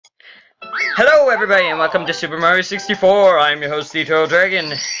Hello everybody and welcome to Super Mario 64. I'm your host, the Eternal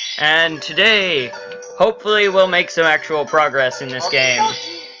Dragon, and today, hopefully we'll make some actual progress in this game.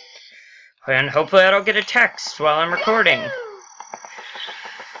 And hopefully I don't get a text while I'm recording.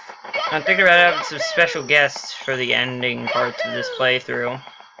 I'm thinking about having some special guests for the ending parts of this playthrough,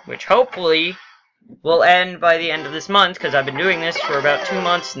 which hopefully will end by the end of this month, because I've been doing this for about 2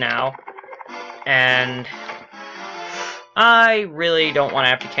 months now, and I really don't want to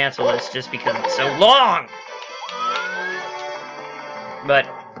have to cancel this just because it's so long! But,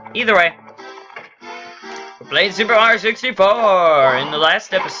 either way, we're playing Super Mario 64! In the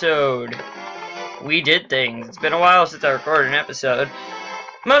last episode, we did things. It's been a while since I recorded an episode.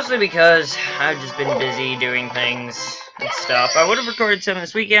 Mostly because I've just been busy doing things and stuff. I would have recorded some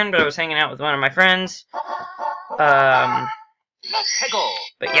this weekend, but I was hanging out with one of my friends. But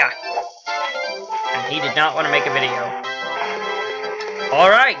yeah. And he did not want to make a video.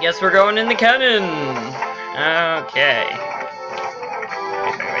 Alright, guess we're going in the cannon. Okay.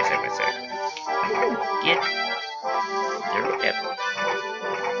 Wait a second. Get. There we go.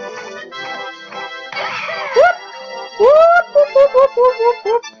 Whoop! Whoop! Whoop! Whoop! Whoop! Whoop!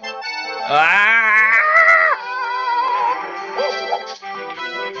 Whoop!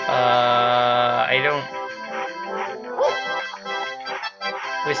 I don't.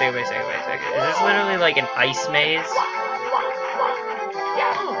 Wait a second. Is this literally like an ice maze?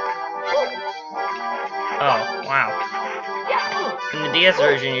 Oh, wow. In the DS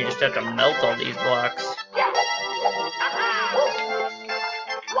version, you just have to melt all these blocks.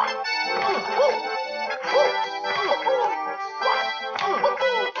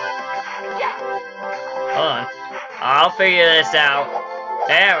 Hold on. I'll figure this out.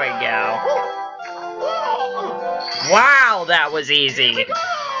 There we go. Wow, that was easy.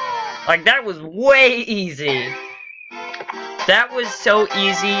 Like, that was way easy. That was so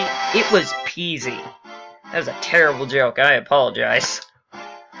easy, it was peasy. That was a terrible joke, I apologize.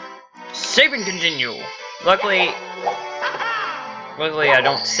 Save and continue. Luckily I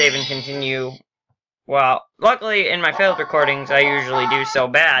don't save and continue. Well, luckily in my failed recordings I usually do so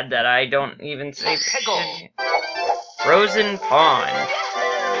bad that I don't even save. Frozen pond.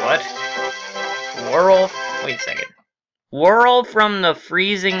 What? Whirl. Wait a second. Whirl from the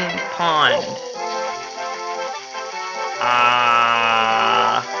freezing pond.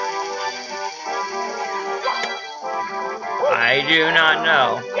 I do not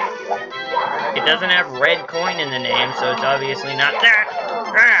know. It doesn't have red coin in the name, so it's obviously not that.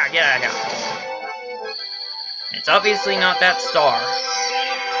 Get out of here. It's obviously not that star.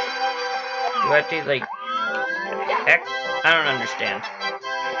 Do I have to, like, heck? I don't understand.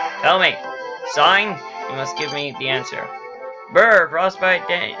 Tell me. Sign? You must give me the answer. Brr, frostbite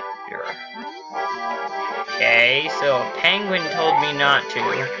danger. Okay, so a penguin told me not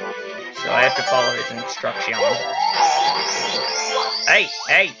to, so I have to follow his instruction. Hey,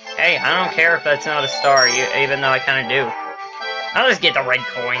 I don't care if that's not a star, even though I kind of do. I'll just get the red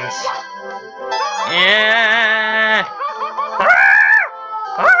coins. Yeah.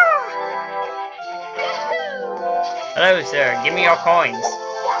 Hello, sir. Give me your coins.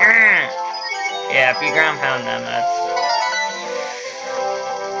 Yeah, if you ground pound them, that's...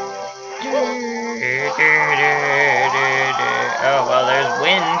 Oh, well, there's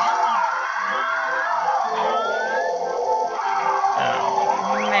wind.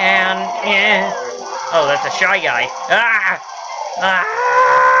 Oh, man. Yeah. Oh, that's a shy guy.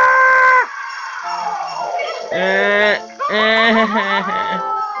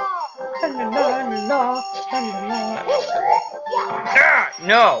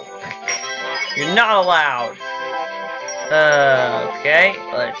 No! You're not allowed. Okay,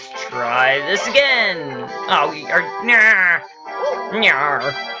 let's try this again. Oh,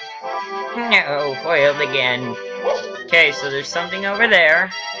 no, foiled again. Okay, so there's something over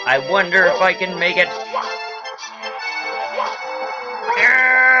there. I wonder if I can make it.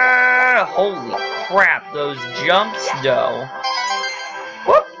 Holy crap, those jumps, though.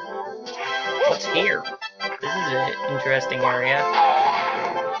 Whoop! What's here? This is an interesting area.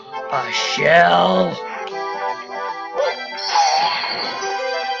 A shell!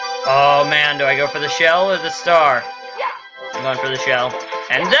 Oh man, do I go for the shell or the star? I'm going for the shell.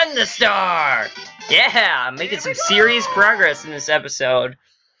 And then the star! Yeah, I'm making some serious progress in this episode.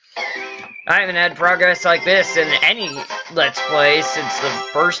 I haven't had progress like this in any Let's Play since the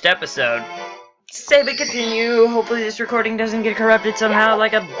first episode. Save and continue. Hopefully this recording doesn't get corrupted somehow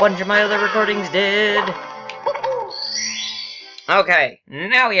like a bunch of my other recordings did. Okay,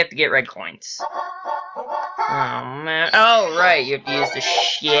 now we have to get red coins. Oh, man. Oh, right. You have to use the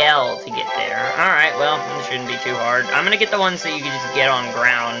shell to get there. Alright, well, it shouldn't be too hard. I'm gonna get the ones that you can just get on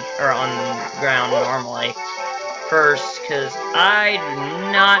ground, or on ground normally. First, because I do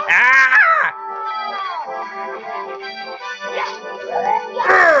not... Ah!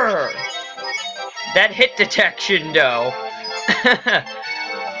 Urgh! That hit detection, though.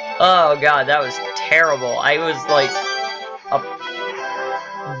 Oh, God, that was terrible. I was, like, a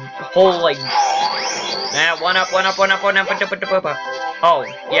whole, like... one up. Oh,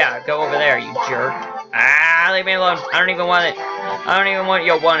 yeah, go over there, you jerk. Ah, leave me alone. I don't even want it. I don't even want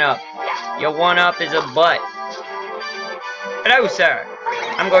your one-up. Your one-up is a butt. Hello, sir.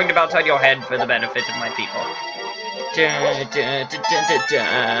 I'm going to bounce on your head for the benefit of my people.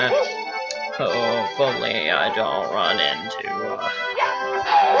 Hopefully I don't run into...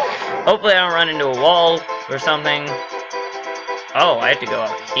 Hopefully I don't run into a wall or something. Oh, I have to go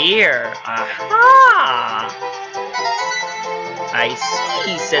up here. Aha! I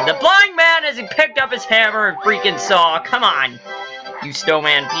see, said the blind man as he picked up his hammer and freaking saw. Come on, you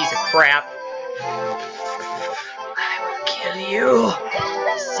snowman piece of crap. I will kill you.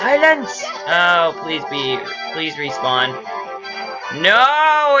 Silence! Oh, please respawn.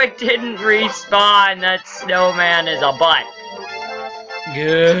 No, it didn't respawn. That snowman is a butt.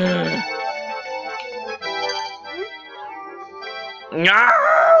 Good. No!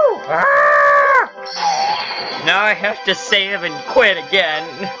 Ah! Now I have to save and quit again.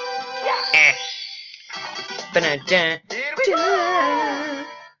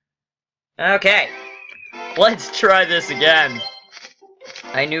 Okay, let's try this again.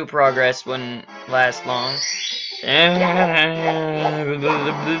 I knew progress wouldn't last long.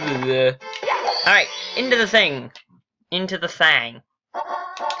 Alright, into the thing. Into the thang.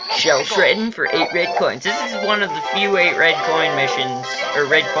 Shell shredding for 8 red coins. This is one of the few 8 red coin missions, or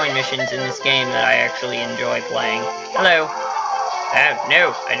red coin missions in this game that I actually enjoy playing. Hello.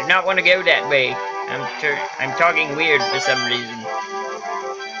 No, I do not want to go that way. I'm talking weird for some reason.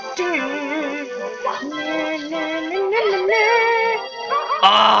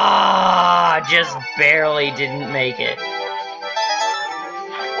 Ah, just barely didn't make it.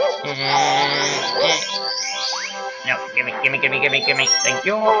 No, gimme. Thank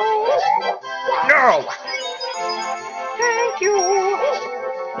you. No! Thank you.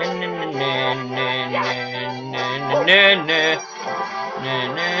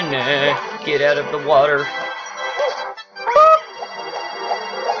 Get out of the water.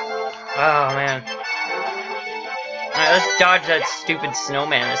 Oh, man. Alright, let's dodge that stupid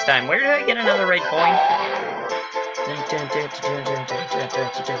snowman this time. Where did I get another red coin?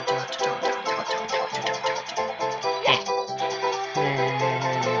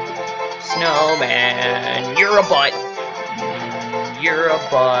 Snowman, you're a butt. You're a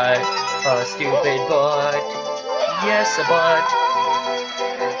butt. A stupid butt. Yes, a butt.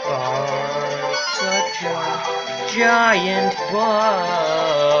 Such a giant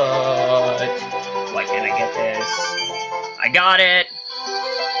butt. Why can't I get this? I got it.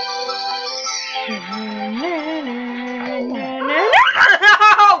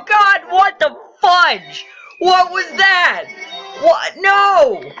 Oh, God, what the fudge? What was that? What?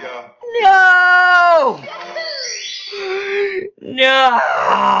 No! No! No!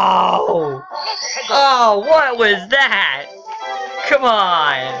 Oh, what was that? Come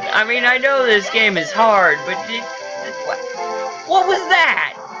on. I mean, I know this game is hard, but what was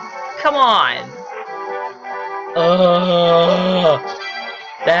that? Come on.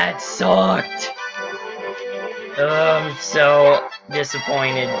 That sucked. I'm so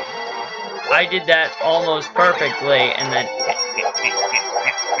disappointed. I did that almost perfectly, and then...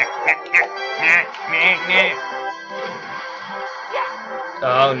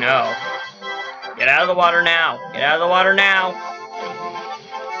 Oh, no. Get out of the water now. Get out of the water now.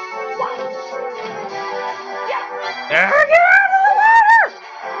 Get out of the water!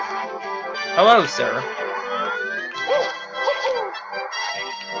 Hello, sir.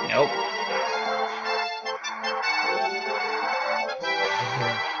 Nope.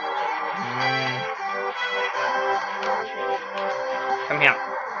 Come here.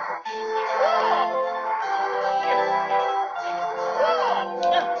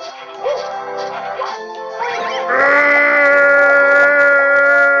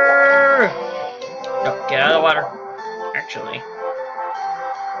 No, get out of the water. Actually.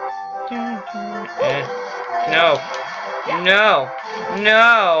 No. No.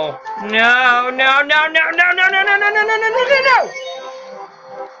 No. No. No. No. No. No. No. No. No. No. No. No. No. No.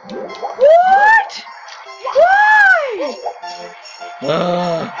 What? Why?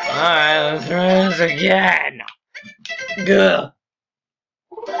 Alright, let's try this again. Gah.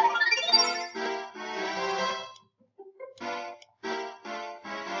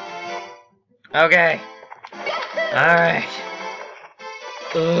 Okay. Alright.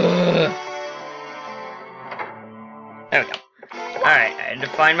 There we go. Alright, I had to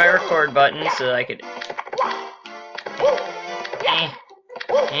find my record button so that I could...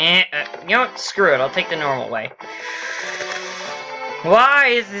 you know what? Screw it, I'll take the normal way. Why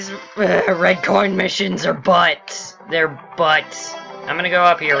is this... red coin missions are butts. They're butts. I'm gonna go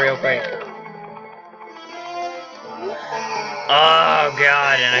up here real quick. Oh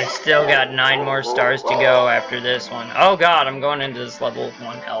god, and I've still got 9 more stars to go after this one. Oh god, I'm going into this level with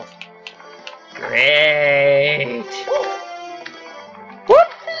 1 health. Great. Whoop.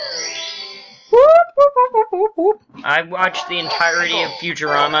 Whoop, whoop, whoop, whoop, whoop. I watched the entirety of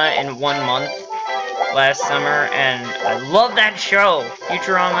Futurama in 1 month last summer, and I love that show.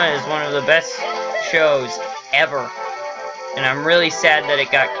 Futurama is one of the best shows ever. And I'm really sad that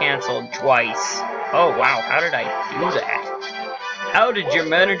it got canceled twice. Oh wow, how did I do that? How did you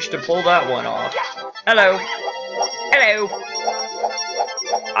manage to pull that one off? Hello. Hello.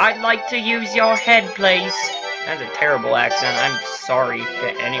 I'd like to use your head, please. That's a terrible accent. I'm sorry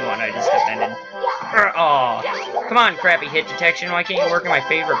to anyone I just offended. Aw. Come on, crappy hit detection. Why can't you work in my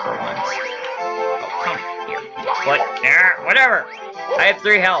favor for once? Oh, come here. What? Whatever. I have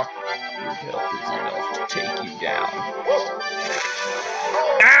 3 health. Your health is enough to take you down.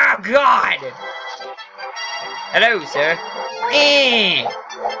 Ah, God! Hello, sir.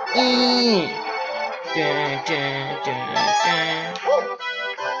 Dun, dun, dun, dun.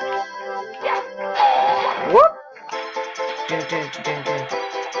 Whoop! Dun, dun, dun, dun.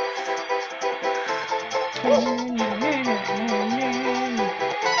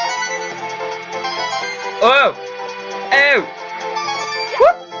 Oh! Oh!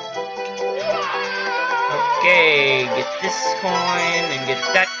 Whoop! Okay, get this coin, and get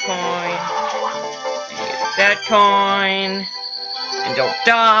that coin, and get that coin, and don't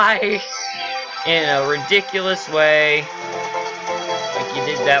die in a ridiculous way, like you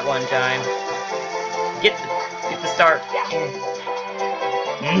did that one time. Get the start.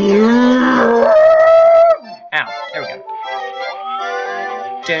 Ow, there we go.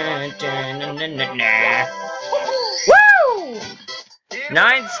 Dun, dun, dun, dun, dun, dun. Woo!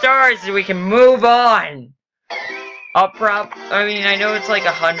 9 stars so we can move on. I mean, I know it's like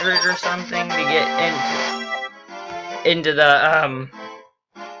 100 or something to get into the, I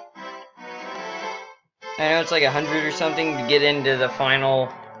know it's like 100 or something to get into the final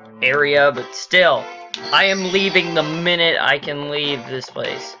area, but still, I am leaving the minute I can leave this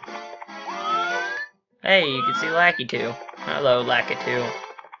place. Hey, you can see Lackey2. Hello, Lackey2.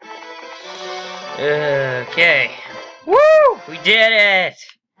 Okay. Woo! We did it!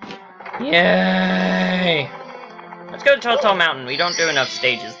 Yay! Let's go to Total Mountain. We don't do enough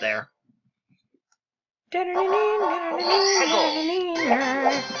stages there.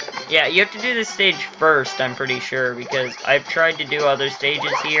 Yeah, you have to do this stage first, I'm pretty sure, because I've tried to do other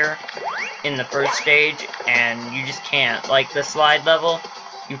stages here in the first stage, and you just can't. Like the slide level,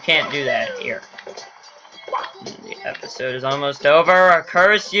 you can't do that here. The episode is almost over.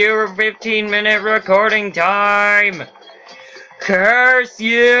 Curse you, 15-minute recording time! Curse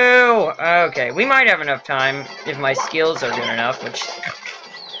you! Okay, we might have enough time if my skills are good enough, which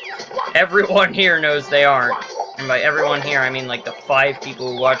everyone here knows they aren't. And by everyone here, I mean like the 5 people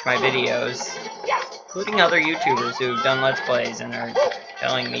who watch my videos, including other YouTubers who've done Let's Plays and are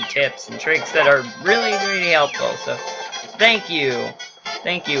telling me tips and tricks that are really, really helpful. So, thank you.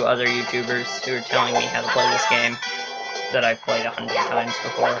 Thank you, other YouTubers who are telling me how to play this game that I've played 100 times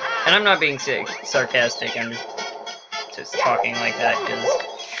before. And I'm not being sarcastic, I'm just talking like that because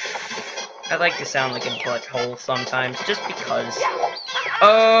I like to sound like a butthole sometimes, just because.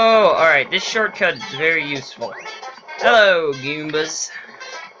 Oh, alright, this shortcut is very useful. Hello, Goombas.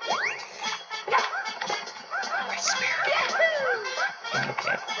 I swear.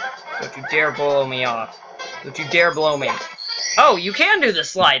 Okay. Don't you dare blow me off. Don't you dare blow me. Oh, you can do the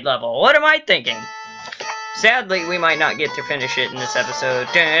slide level. What am I thinking? Sadly, we might not get to finish it in this episode.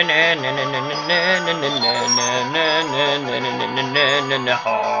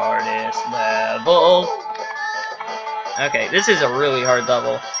 Hardest level. Okay, this is a really hard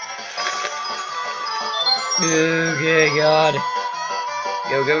level. Okay, God.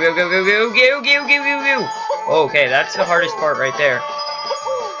 Go, go, go, go, go, go, go, go, go, go, go. Okay, that's the hardest part right there.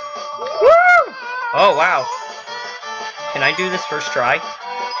 Woo! Oh, wow. Can I do this first try?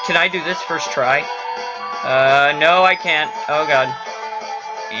 Can I do this first try? No, I can't. Oh, God.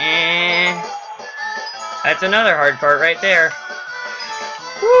 That's another hard part right there.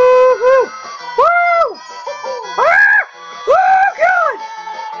 Woo-hoo! Woo! Ah! Oh, God!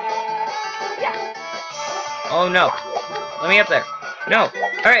 Oh, no. Let me up there. No.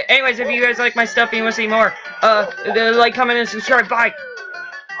 Alright, anyways, if you guys like my stuff and you want to see more, like, comment, and subscribe. Bye!